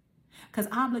 Because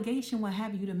obligation will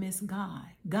have you to miss God.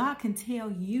 God can tell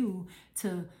you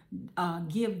to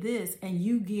give this, and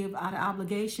you give out of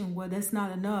obligation. Well, that's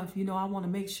not enough. I want to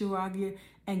make sure I give.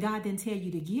 And God didn't tell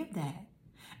you to give that.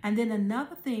 And then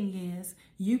another thing is,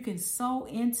 you can sow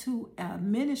into a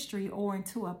ministry or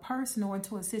into a person or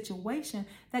into a situation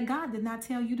that God did not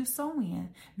tell you to sow in.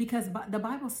 Because the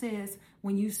Bible says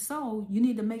when you sow, you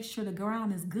need to make sure the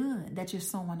ground is good that you're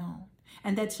sowing on.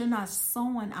 And that you're not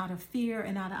sowing out of fear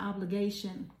and out of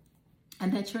obligation.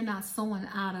 And that you're not sowing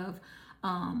out of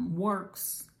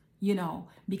works,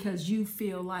 because you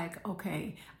feel like,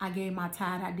 okay, I gave my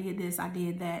tithe, I did this, I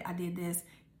did that, I did this.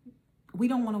 We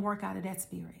don't want to work out of that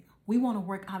spirit. We want to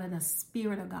work out of the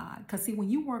Spirit of God. Because see, when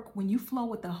you flow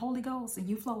with the Holy Ghost and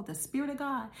you flow with the Spirit of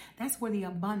God, that's where the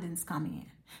abundance come in.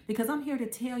 Because I'm here to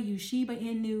tell you, Shiba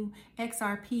Inu,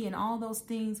 XRP, and all those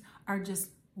things are just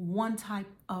one type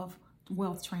of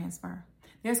wealth transfer.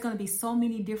 There's going to be so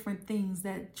many different things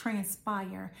that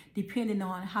transpire depending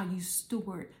on how you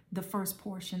steward the first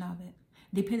portion of it,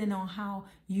 depending on how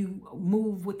you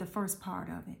move with the first part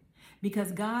of it.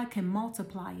 Because God can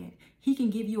multiply it. He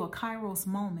can give you a Kairos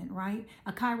moment, right?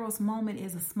 A Kairos moment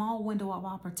is a small window of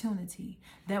opportunity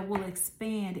that will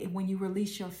expand. When you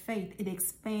release your faith, it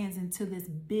expands into this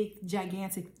big,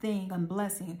 gigantic thing and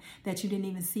blessing that you didn't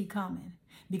even see coming,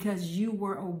 because you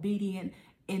were obedient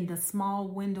in the small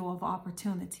window of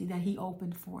opportunity that he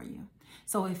opened for you.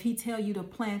 So if he tell you to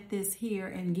plant this here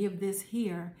and give this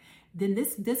here, then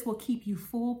this will keep you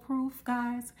foolproof,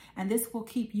 guys. And this will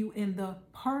keep you in the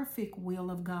perfect will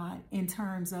of God in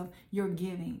terms of your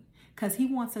giving. Because he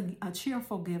wants a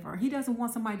cheerful giver. He doesn't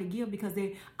want somebody to give because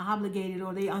they're obligated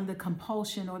or they're under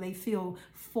compulsion or they feel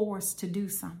forced to do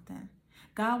something.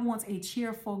 God wants a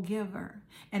cheerful giver.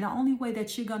 And the only way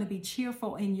that you're going to be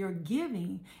cheerful in your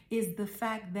giving is the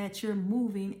fact that you're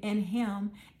moving in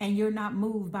him and you're not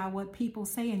moved by what people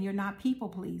say, and you're not people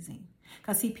pleasing.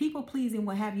 Because see, people pleasing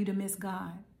will have you to miss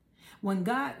God. When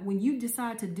you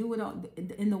decide to do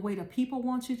it in the way that people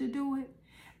want you to do it,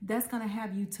 that's going to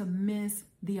have you to miss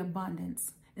the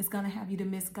abundance. It's going to have you to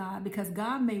miss God, because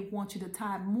God may want you to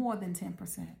tithe more than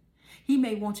 10%. He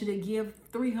may want you to give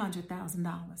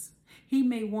 $300,000. He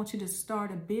may want you to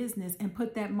start a business and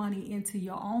put that money into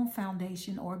your own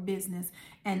foundation or business.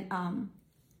 And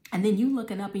then you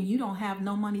looking up and you don't have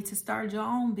no money to start your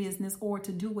own business or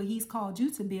to do what he's called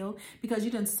you to build, because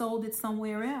you done sold it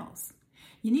somewhere else.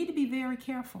 You need to be very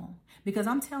careful, because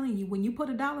I'm telling you, when you put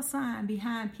a dollar sign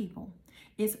behind people,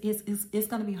 it's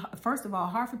going to be, first of all,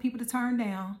 hard for people to turn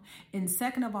down. And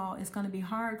second of all, it's going to be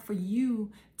hard for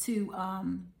you to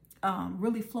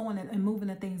really flowing and moving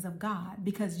the things of God,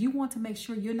 because you want to make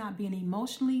sure you're not being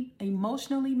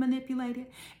emotionally manipulated.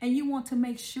 And you want to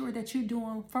make sure that you're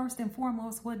doing first and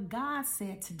foremost what God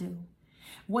said to do.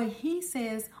 What he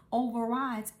says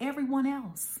overrides everyone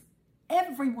else.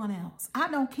 Everyone else.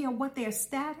 I don't care what their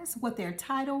status, what their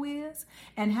title is,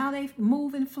 and how they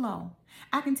move and flow.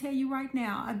 I can tell you right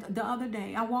now, the other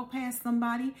day, I walked past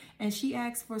somebody and she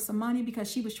asked for some money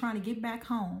because she was trying to get back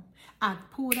home. I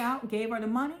pulled out, gave her the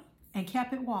money, and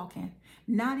kept it walking.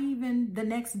 Not even the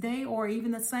next day or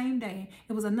even the same day,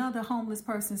 it was another homeless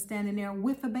person standing there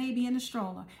with a baby in a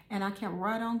stroller, and I kept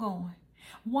right on going.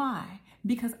 Why?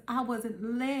 Because I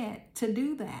wasn't led to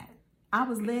do that. I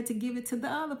was led to give it to the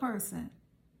other person.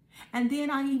 And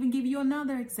then I even give you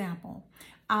another example.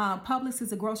 Publix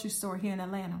is a grocery store here in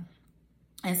Atlanta.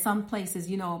 And some places,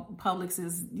 Publix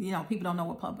is, people don't know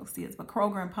what Publix is, but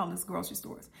Kroger and Publix grocery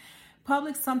stores.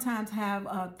 Publix sometimes have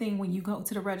a thing when you go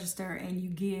to the register and you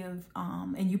give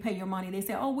and you pay your money. They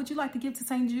say, oh, would you like to give to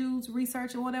St. Jude's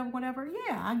Research or whatever?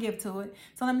 Yeah, I give to it.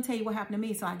 So let me tell you what happened to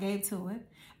me. So I gave to it.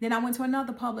 Then I went to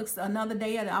another Publix another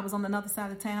day. I was on another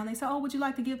side of town. They said, oh, would you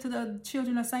like to give to the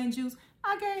children of St. Jude's?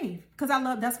 I gave, because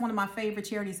that's one of my favorite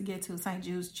charities to get to, St.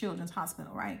 Jude's Children's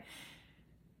Hospital, right?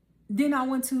 Then I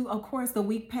went to, of course, the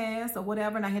week passed or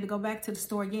whatever, and I had to go back to the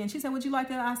store again. She said, would you like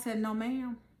that? I said, no,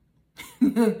 ma'am.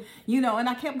 And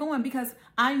I kept going because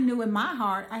I knew in my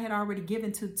heart I had already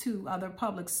given to 2 other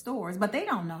public stores, but they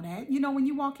don't know that. When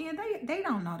you walk in, they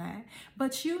don't know that,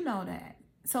 but you know that.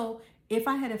 So if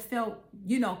I had felt,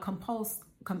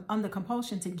 under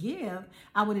compulsion to give,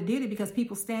 I would have did it, because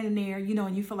people standing there,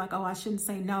 and you feel like, oh, I shouldn't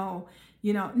say no,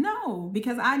 no,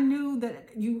 because I knew that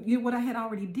you what I had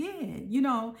already did,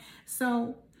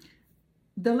 So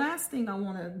the last thing I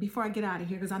want to, before I get out of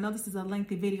here, because I know this is a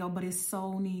lengthy video, but it's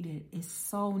so needed. It's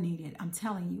so needed. I'm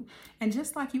telling you. And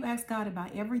just like you ask God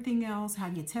about everything else, how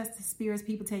you test the spirits,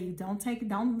 people tell you,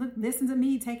 don't listen to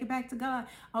me, take it back to God.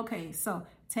 Okay, so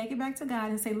take it back to God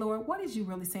and say, Lord, what is you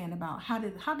really saying about how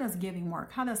does giving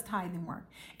work? How does tithing work?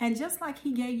 And just like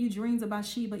he gave you dreams about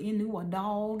Sheba Inu, a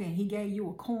dog, and he gave you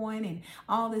a coin and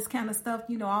all this kind of stuff,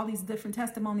 all these different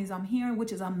testimonies I'm hearing,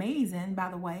 which is amazing,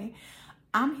 by the way.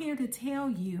 I'm here to tell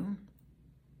you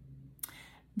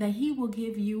that he will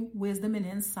give you wisdom and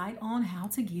insight on how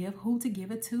to give, who to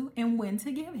give it to, and when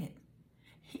to give it.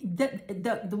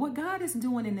 What God is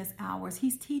doing in this hour is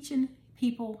he's teaching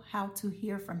people how to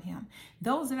hear from him.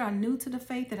 Those that are new to the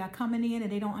faith, that are coming in and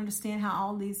they don't understand how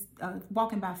all these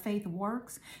walking by faith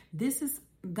works,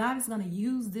 God is going to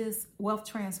use this wealth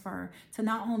transfer to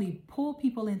not only pull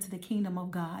people into the kingdom of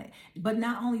God, but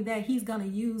not only that, he's going to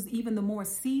use even the more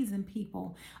seasoned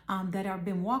people that have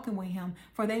been walking with him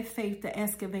for their faith to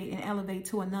excavate and elevate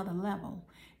to another level,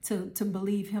 to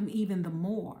believe him even the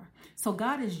more. So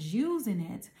God is using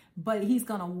it, but he's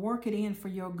going to work it in for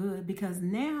your good, because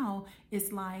now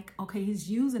it's like, okay, he's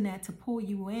using that to pull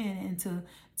you in and to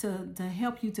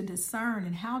help you to discern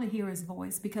and how to hear his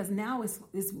voice, because now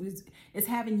it's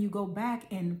having you go back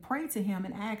and pray to him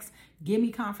and ask, give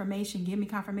me confirmation.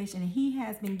 And he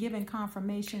has been giving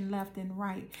confirmation left and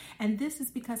right. And this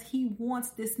is because he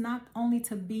wants this not only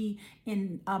to be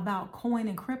about coin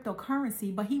and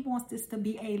cryptocurrency, but he wants this to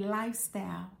be a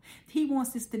lifestyle. He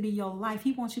wants this to be your life.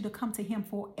 He wants you to come to him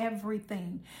for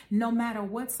everything. No matter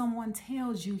what someone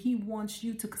tells you, he wants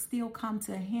you to still come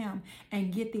to him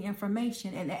and get the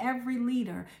information. And every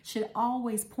leader should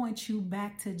always point you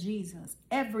back to Jesus.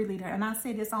 Every leader. And I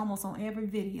say this almost on every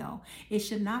video. It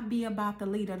should not be about the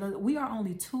leader. We are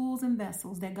only tools and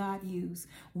vessels that God used.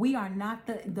 We are not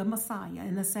the Messiah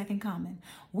in the second coming.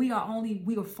 We are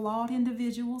flawed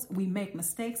individuals. We make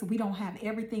mistakes. We don't have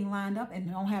everything lined up and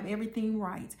don't have everything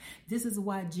right. This is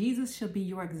why Jesus should be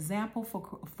your example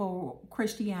for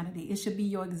Christianity. It should be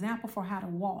your example for how to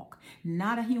walk,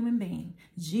 not a human being.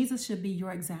 Jesus should be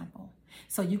your example.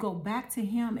 So you go back to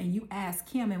him and you ask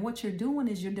him, and what you're doing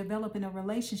is you're developing a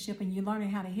relationship and you're learning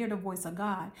how to hear the voice of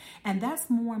God. And that's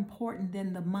more important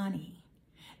than the money.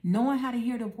 Knowing how to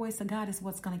hear the voice of God is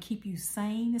what's going to keep you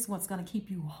sane. It's what's going to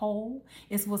keep you whole.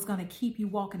 It's what's going to keep you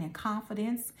walking in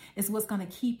confidence. It's what's going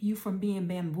to keep you from being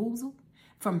bamboozled,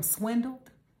 from swindled.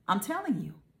 I'm telling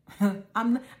you.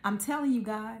 I'm telling you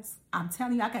guys, I'm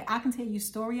telling you, I can tell you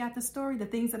story after story, the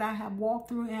things that I have walked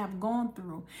through and have gone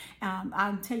through.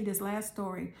 I'll tell you this last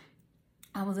story.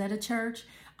 I was at a church,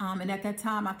 and at that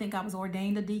time, I think I was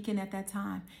ordained a deacon at that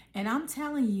time. And I'm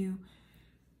telling you,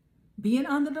 being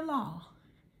under the law,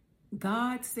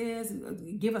 God says,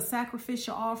 give a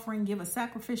sacrificial offering, give a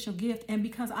sacrificial gift. And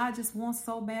because I just want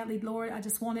so badly, Lord, I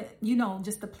just want it,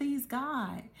 just to please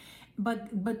God. But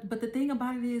the thing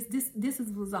about it is this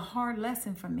was a hard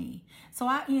lesson for me. So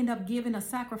I end up giving a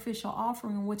sacrificial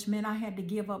offering, which meant I had to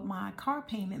give up my car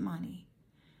payment money.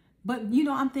 But,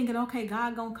 I'm thinking, okay,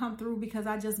 God gonna come through because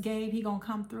I just gave, he gonna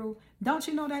come through. Don't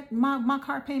you know that my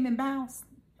car payment bounced?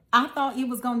 I thought it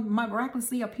was going to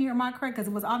miraculously appear in my credit because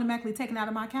it was automatically taken out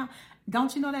of my account.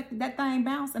 Don't you know that thing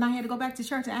bounced and I had to go back to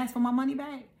church and ask for my money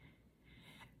back?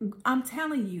 I'm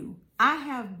telling you,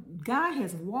 God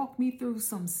has walked me through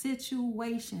some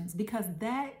situations because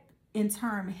that in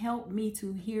turn helped me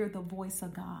to hear the voice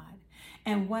of God.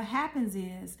 And what happens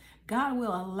is God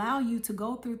will allow you to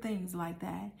go through things like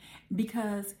that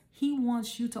because he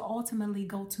wants you to ultimately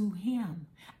go to him.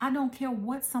 I don't care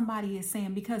what somebody is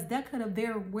saying because that could have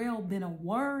very well been a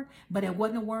word, but it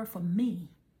wasn't a word for me.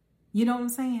 You know what I'm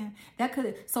saying?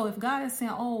 So if God is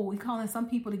saying, oh, we're calling some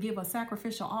people to give a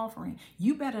sacrificial offering,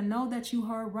 you better know that you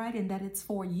heard right and that it's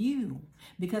for you.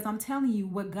 Because I'm telling you,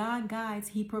 what God guides,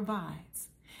 he provides.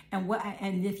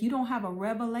 And if you don't have a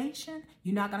revelation,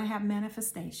 you're not going to have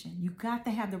manifestation. You got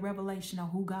to have the revelation of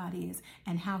who God is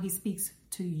and how he speaks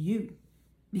to you,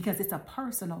 because it's a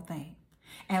personal thing.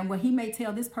 And when he may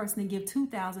tell this person to give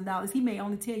 $2,000, he may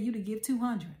only tell you to give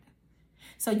 $200.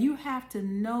 So you have to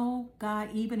know God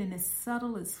even in its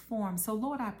subtlest form. So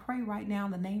Lord, I pray right now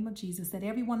in the name of Jesus that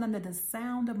everyone under the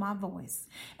sound of my voice,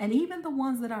 and even the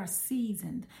ones that are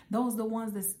seasoned, those the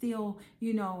ones that still,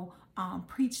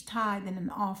 preach tithing and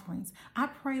offerings. I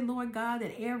pray, Lord God,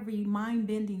 that every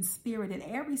mind-bending spirit and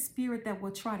every spirit that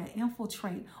will try to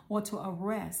infiltrate or to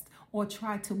arrest or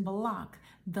try to block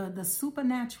the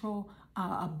supernatural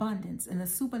abundance and the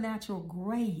supernatural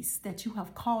grace that you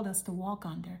have called us to walk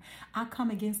under, I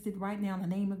come against it right now in the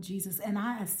name of Jesus, and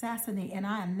I assassinate and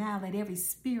I annihilate every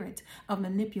spirit of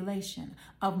manipulation,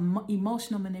 of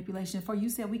emotional manipulation. For you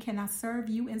said we cannot serve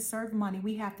you and serve money.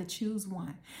 We have to choose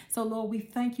one. So Lord, we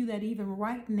thank you that even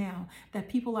right now that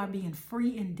people are being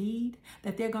free indeed,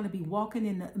 that they're going to be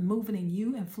walking moving in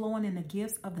you and flowing in the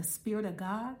gifts of the Spirit of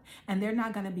God, and they're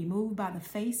not going to be moved by the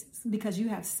faces because you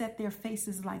have set their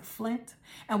faces like flint.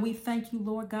 And we thank you,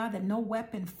 Lord God, that no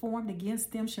weapon formed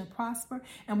against them shall prosper.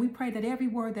 And we pray that every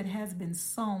word that has been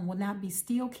sown will not be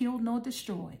still, killed, nor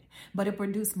destroyed, but it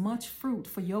produce much fruit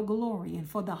for your glory and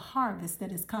for the harvest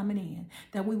that is coming in,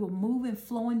 that we will move and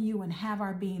flow in you and have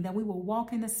our being, that we will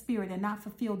walk in the Spirit and not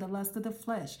fulfill the lust of the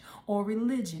flesh or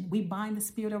religion. We bind the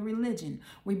spirit of religion.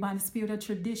 We bind the spirit of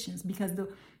traditions, because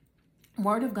the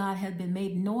word of God has been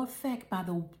made no effect by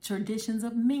the traditions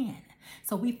of men.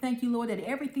 So we thank you, Lord, that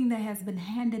everything that has been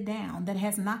handed down that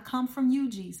has not come from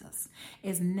you, Jesus,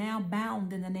 is now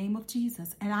bound in the name of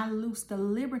Jesus. And I loose the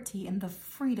liberty and the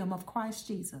freedom of Christ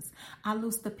Jesus. I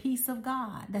loose the peace of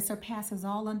God that surpasses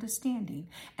all understanding.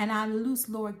 And I loose,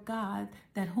 Lord God,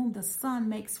 that whom the Son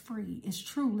makes free is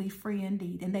truly free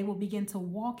indeed. And they will begin to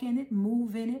walk in it,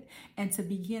 move in it, and to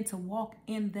begin to walk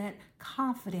in that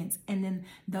confidence. And then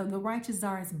the righteous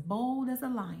are as bold as a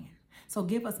lion. So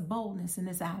give us boldness in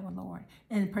this hour, Lord,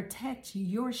 and protect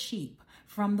your sheep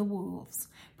from the wolves.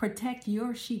 Protect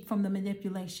your sheep from the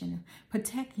manipulation.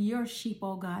 Protect your sheep,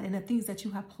 oh God, and the things that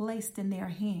you have placed in their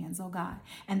hands, oh God,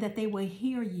 and that they will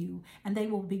hear you and they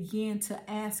will begin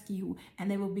to ask you and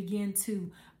they will begin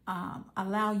to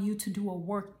allow you to do a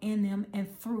work in them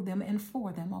and through them and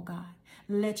for them, oh God.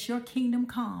 Let your kingdom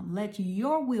come. Let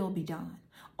your will be done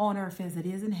on earth as it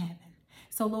is in heaven.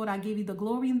 So, Lord, I give you the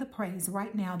glory and the praise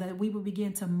right now that we will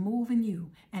begin to move in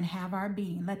you and have our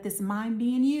being. Let this mind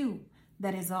be in you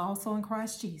that is also in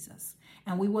Christ Jesus.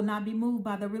 And we will not be moved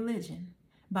by the religion,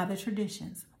 by the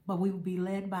traditions, but we will be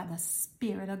led by the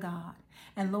Spirit of God.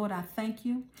 And, Lord, I thank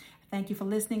you. Thank you for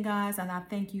listening, guys, and I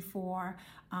thank you for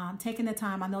taking the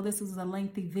time. I know this was a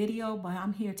lengthy video, but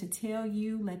I'm here to tell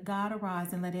you, let God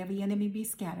arise and let every enemy be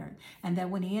scattered. And that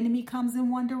when the enemy comes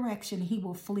in one direction, he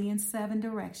will flee in 7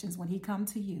 directions when he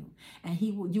comes to you. And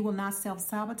you will not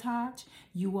self-sabotage.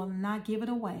 You will not give it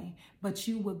away, but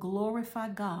you will glorify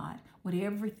God with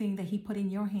everything that he put in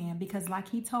your hand. Because like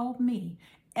he told me,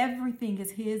 everything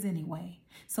is his anyway.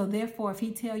 So therefore, if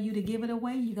he tell you to give it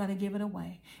away, you're going to give it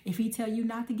away. If he tell you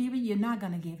not to give it, you're not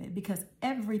going to give it, because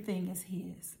everything is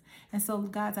his. And so,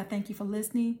 guys, I thank you for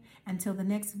listening. Until the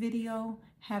next video,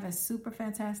 have a super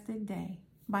fantastic day.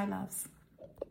 Bye, loves.